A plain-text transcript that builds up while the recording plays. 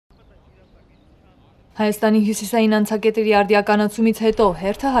Հայաստանի հյուսիսային անցակետերի արդիականացումից հետո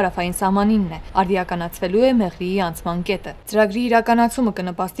հերթը հարավային սահմանինն է, արդիականացվելու է Մեղրիի անցման կետը։ Ծրագրի իրականացումը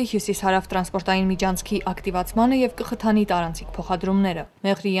կնպաստի հյուսիս-հարավ տրանսպորտային միջանցքի ակտիվացմանը եւ կխթանի տարանցիկ փոխադրումները։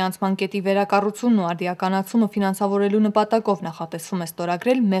 Մեղրիի անցման կետի վերակառուցումն ու արդիականացումը ֆինանսավորելու նպատակով նախատեսվում է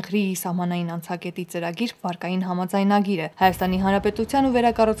ստորագրել Մեղրիի սահմանային անցակետի ծրագիր վարկային համաձայնագիրը Հայաստանի Հանրապետության ու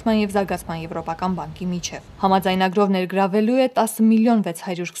վերակառուցման եւ զարգացման եվրոպական բանկի միջև։ Համաձայնագրով ներգրավելու է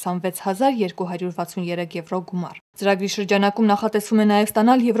 10.626.263 եվրո գումար։ Ծրագրի շրջանակում նախատեսվում է նաև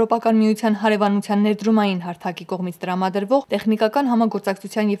ստանալ Եվրոպական միության հարևանության ներդրումային հարթակի կողմից տրամադրվող տեխնիկական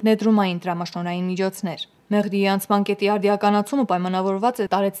համագործակցության եւ ներդրումային տրամաշնորհային միջոցներ։ Մեղրիի անցման կետի արդիականացումը պայմանավորված է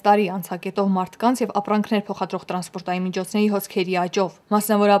տարեցտարի անցակետով մարդկանց եւ ապրանքներ փոխադրող տրանսպորտային միջոցների հոսքերի աճով։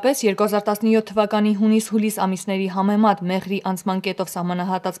 Մասնավորապես 2017 թվականի հունիս-հուլիս ամիսների համեմատ Մեղրիի անցման կետով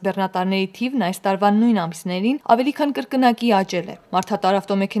սահմանահատած բեռնատարների թիվն այս տարվա նույն ամիսներին ավելի քան կրկնակի աճել է։ Մարդատար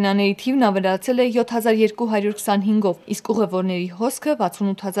ավտոմեքենաների թիվն ավելացել է 7225-ով, իսկ ուղևորների հոսքը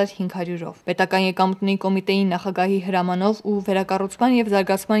 68500-ով։ Պետական եկամուտների կոմիտեի նախագահի հրամանով ու վերակառուցման եւ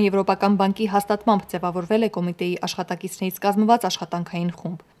զարգացման եվրոպական բանկի հաստատմամբ ձևավորվել է կոմիտեի աշխատակիցներից կազմված աշխատանքային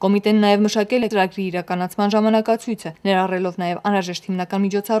խումբ։ Կոմիտեն նաև մշակել է ծրագրի իրականացման ժամանակացույցը, ներառելով նաև անհրաժեշտ հիմնական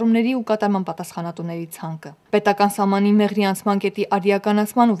միջոցառումների ու կատարման պատասխանատուների ցանկը։ Պետական սահմանի Մեղրիի անցման կետի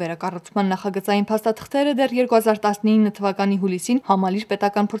արդիականացման ու վերակառուցման նախագծային փաստաթղթերը դեռ 2019 թվականի հուլիսին համալիր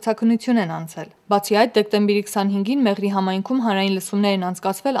պետական փորձաքննություն են անցել։ Բացի այդ, դեկտեմբերի 25-ին Մեղրիի համայնքում հանրային լսումներ են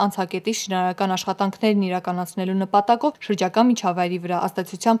անցկացվել անցակետի շինարարական աշխատանքներն իրականացնելու նպատակով շրջակա միջավայրի վրա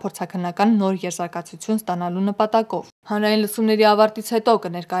ազդեցության փորձաքննական նոր եզրակացություն ստանալու նպատակով։ Հանրային լսումների ավարտից հետո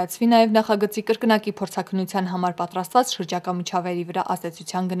կներկայացվի նաև նախագծի կրկնակի փորձաքննության համար պատրաստված շրջակա միջավայրի վրա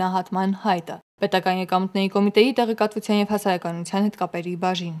ազդեցության գնահատման հայտը։ Պետական եկամուտների կոմիտեի տեղեկատվության եւ հասարակայնության հետ կապերի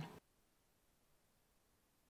բաժին։